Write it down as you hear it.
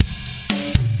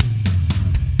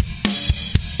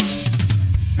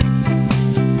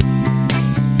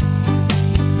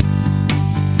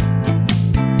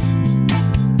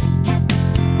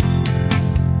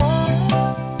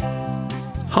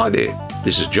there,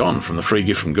 this is John from the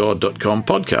freegiftfromgod.com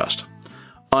podcast.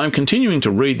 I am continuing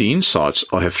to read the insights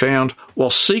I have found while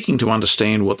seeking to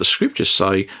understand what the scriptures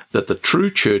say that the true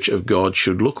church of God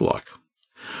should look like.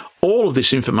 All of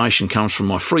this information comes from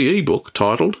my free ebook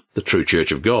titled The True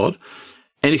Church of God,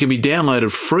 and it can be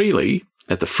downloaded freely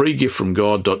at the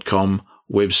freegiftfromgod.com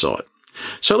website.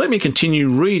 So let me continue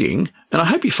reading, and I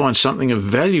hope you find something of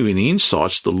value in the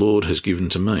insights the Lord has given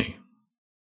to me.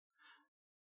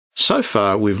 So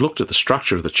far, we've looked at the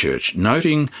structure of the church,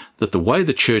 noting that the way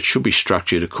the church should be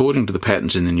structured according to the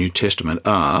patterns in the New Testament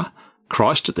are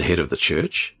Christ at the head of the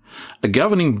church, a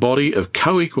governing body of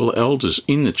co-equal elders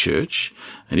in the church,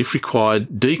 and if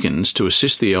required, deacons to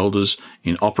assist the elders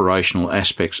in operational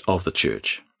aspects of the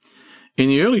church. In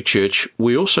the early church,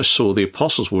 we also saw the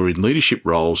apostles were in leadership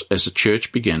roles as the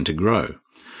church began to grow.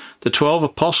 The 12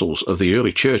 apostles of the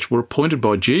early church were appointed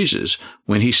by Jesus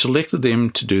when he selected them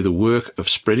to do the work of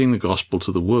spreading the gospel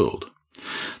to the world.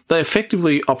 They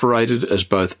effectively operated as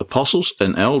both apostles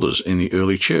and elders in the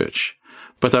early church.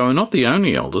 But they were not the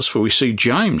only elders, for we see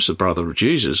James, the brother of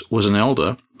Jesus, was an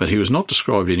elder, but he was not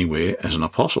described anywhere as an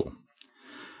apostle.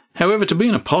 However, to be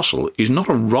an apostle is not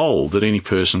a role that any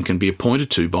person can be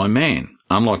appointed to by man,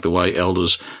 unlike the way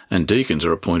elders and deacons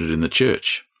are appointed in the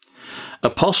church.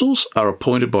 Apostles are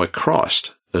appointed by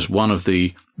Christ as one of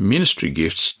the ministry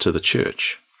gifts to the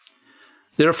church.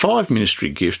 There are 5 ministry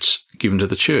gifts given to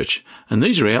the church, and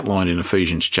these are outlined in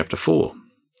Ephesians chapter 4.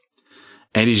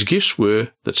 And his gifts were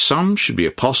that some should be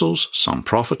apostles, some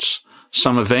prophets,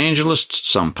 some evangelists,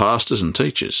 some pastors and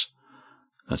teachers.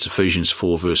 That's Ephesians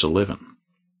 4 verse 11.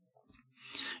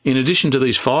 In addition to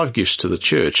these 5 gifts to the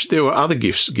church, there were other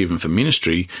gifts given for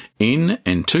ministry in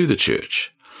and to the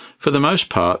church. For the most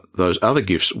part, those other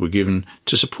gifts were given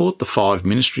to support the 5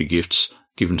 ministry gifts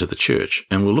given to the church,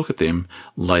 and we'll look at them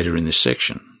later in this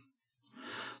section.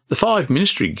 The 5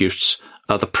 ministry gifts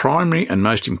are the primary and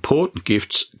most important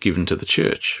gifts given to the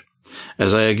church,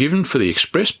 as they are given for the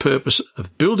express purpose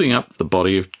of building up the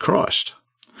body of Christ.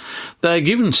 They are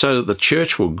given so that the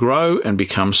church will grow and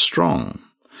become strong.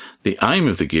 The aim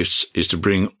of the gifts is to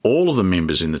bring all of the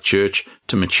members in the church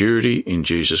to maturity in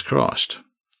Jesus Christ.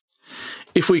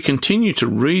 If we continue to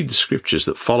read the scriptures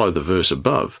that follow the verse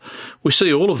above, we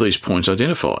see all of these points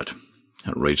identified.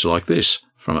 It reads like this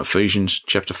from Ephesians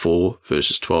chapter 4,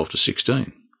 verses 12 to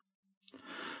 16.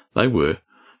 They were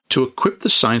to equip the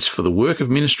saints for the work of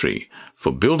ministry,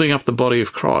 for building up the body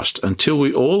of Christ, until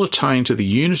we all attain to the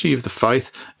unity of the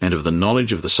faith and of the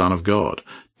knowledge of the Son of God,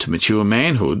 to mature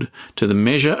manhood, to the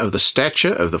measure of the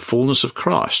stature of the fullness of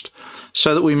Christ,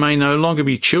 so that we may no longer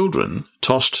be children,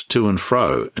 tossed to and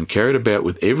fro, and carried about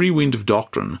with every wind of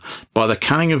doctrine, by the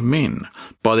cunning of men,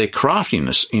 by their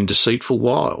craftiness in deceitful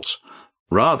wiles.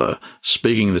 Rather,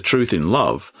 speaking the truth in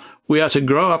love, we are to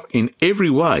grow up in every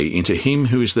way into him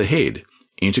who is the head,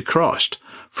 into Christ,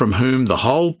 from whom the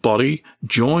whole body,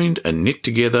 joined and knit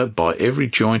together by every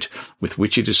joint with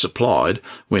which it is supplied,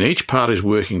 when each part is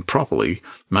working properly,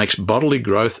 makes bodily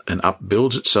growth and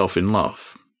upbuilds itself in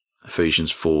love.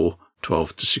 Ephesians 4,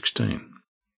 12 to 16.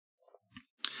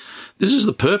 This is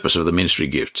the purpose of the ministry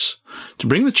gifts, to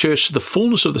bring the church to the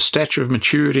fullness of the stature of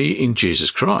maturity in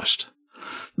Jesus Christ.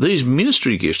 These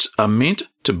ministry gifts are meant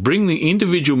to bring the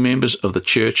individual members of the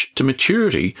church to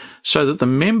maturity so that the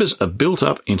members are built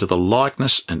up into the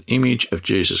likeness and image of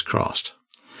Jesus Christ.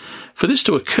 For this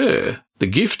to occur, the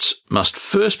gifts must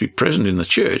first be present in the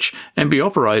church and be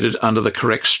operated under the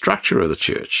correct structure of the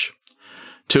church.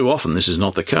 Too often this is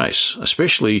not the case,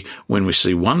 especially when we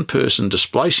see one person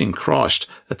displacing Christ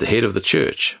at the head of the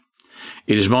church.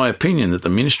 It is my opinion that the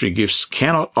ministry gifts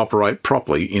cannot operate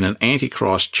properly in an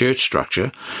antichrist church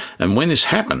structure, and when this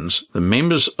happens, the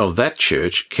members of that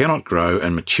church cannot grow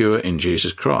and mature in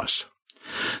Jesus Christ.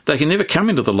 They can never come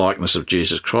into the likeness of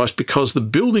Jesus Christ because the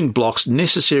building blocks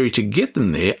necessary to get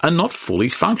them there are not fully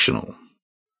functional.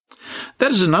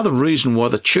 That is another reason why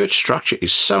the church structure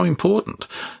is so important,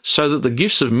 so that the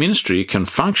gifts of ministry can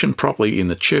function properly in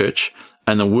the church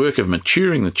and the work of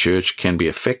maturing the church can be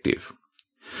effective.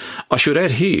 I should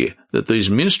add here that these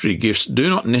ministry gifts do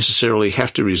not necessarily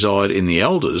have to reside in the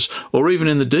elders or even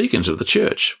in the deacons of the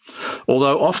church,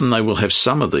 although often they will have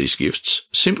some of these gifts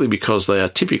simply because they are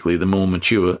typically the more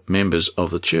mature members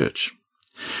of the church.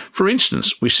 For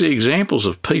instance, we see examples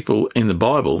of people in the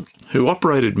Bible who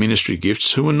operated ministry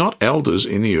gifts who were not elders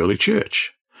in the early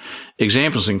church.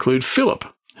 Examples include Philip,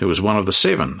 who was one of the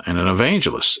 7 and an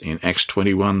evangelist in Acts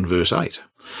 21 verse 8.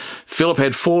 Philip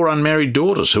had 4 unmarried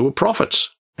daughters who were prophets,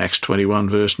 Acts 21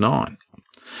 verse 9.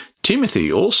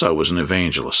 Timothy also was an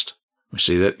evangelist. We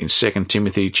see that in 2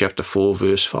 Timothy chapter 4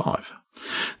 verse 5.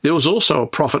 There was also a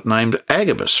prophet named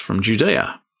Agabus from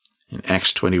Judea, in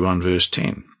Acts 21 verse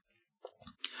 10.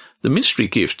 The ministry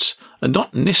gifts are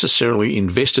not necessarily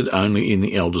invested only in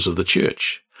the elders of the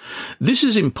church. This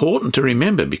is important to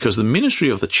remember because the ministry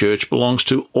of the church belongs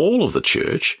to all of the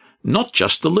church, not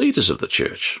just the leaders of the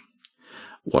church.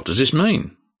 What does this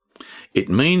mean? It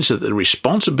means that the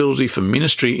responsibility for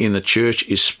ministry in the church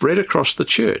is spread across the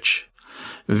church.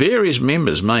 Various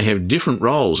members may have different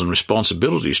roles and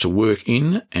responsibilities to work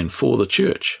in and for the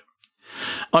church.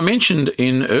 I mentioned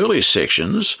in earlier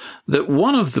sections that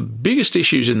one of the biggest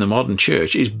issues in the modern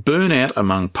church is burnout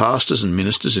among pastors and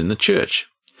ministers in the church.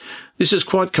 This is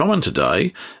quite common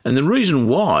today, and the reason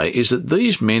why is that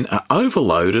these men are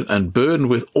overloaded and burdened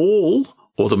with all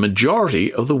or the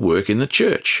majority of the work in the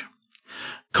church.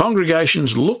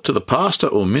 Congregations look to the pastor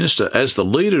or minister as the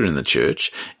leader in the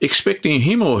church, expecting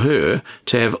him or her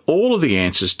to have all of the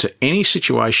answers to any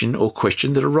situation or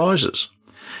question that arises.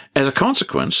 As a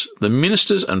consequence, the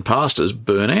ministers and pastors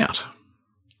burn out.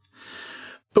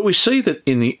 But we see that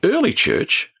in the early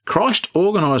church, Christ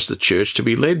organised the church to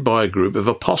be led by a group of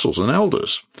apostles and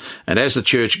elders, and as the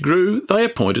church grew, they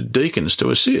appointed deacons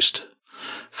to assist.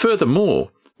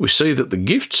 Furthermore, we see that the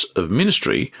gifts of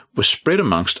ministry were spread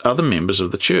amongst other members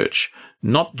of the church,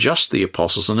 not just the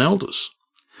apostles and elders.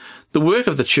 The work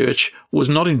of the church was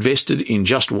not invested in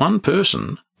just one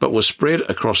person, but was spread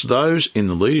across those in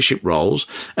the leadership roles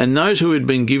and those who had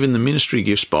been given the ministry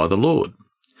gifts by the Lord.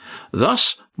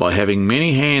 Thus, by having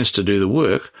many hands to do the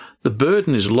work, the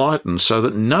burden is lightened so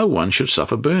that no one should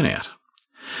suffer burnout.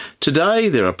 Today,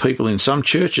 there are people in some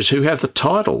churches who have the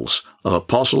titles of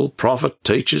apostle, prophet,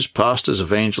 teachers, pastors,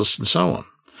 evangelists, and so on.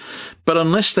 But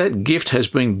unless that gift has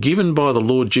been given by the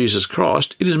Lord Jesus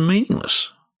Christ, it is meaningless.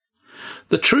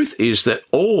 The truth is that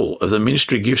all of the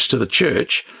ministry gifts to the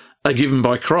church are given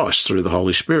by Christ through the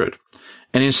Holy Spirit,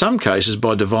 and in some cases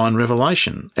by divine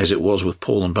revelation, as it was with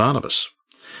Paul and Barnabas.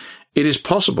 It is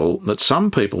possible that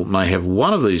some people may have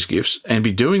one of these gifts and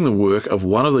be doing the work of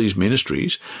one of these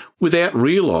ministries without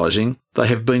realising they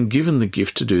have been given the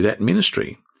gift to do that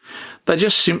ministry. They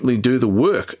just simply do the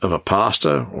work of a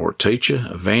pastor or a teacher,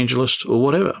 evangelist, or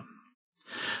whatever.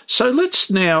 So let's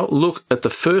now look at the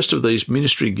first of these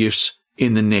ministry gifts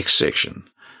in the next section,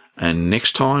 and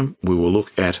next time we will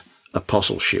look at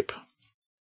apostleship.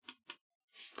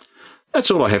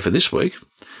 That's all I have for this week.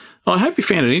 I hope you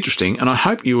found it interesting, and I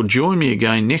hope you will join me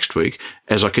again next week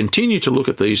as I continue to look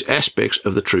at these aspects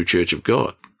of the true Church of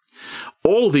God.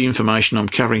 All of the information I'm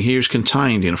covering here is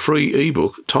contained in a free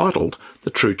ebook titled The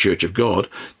True Church of God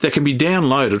that can be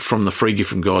downloaded from the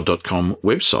freegiftfromgod.com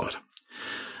website.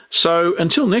 So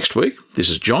until next week, this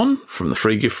is John from the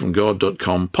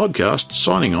freegiftfromgod.com podcast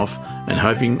signing off and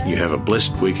hoping you have a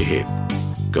blessed week ahead.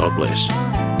 God bless.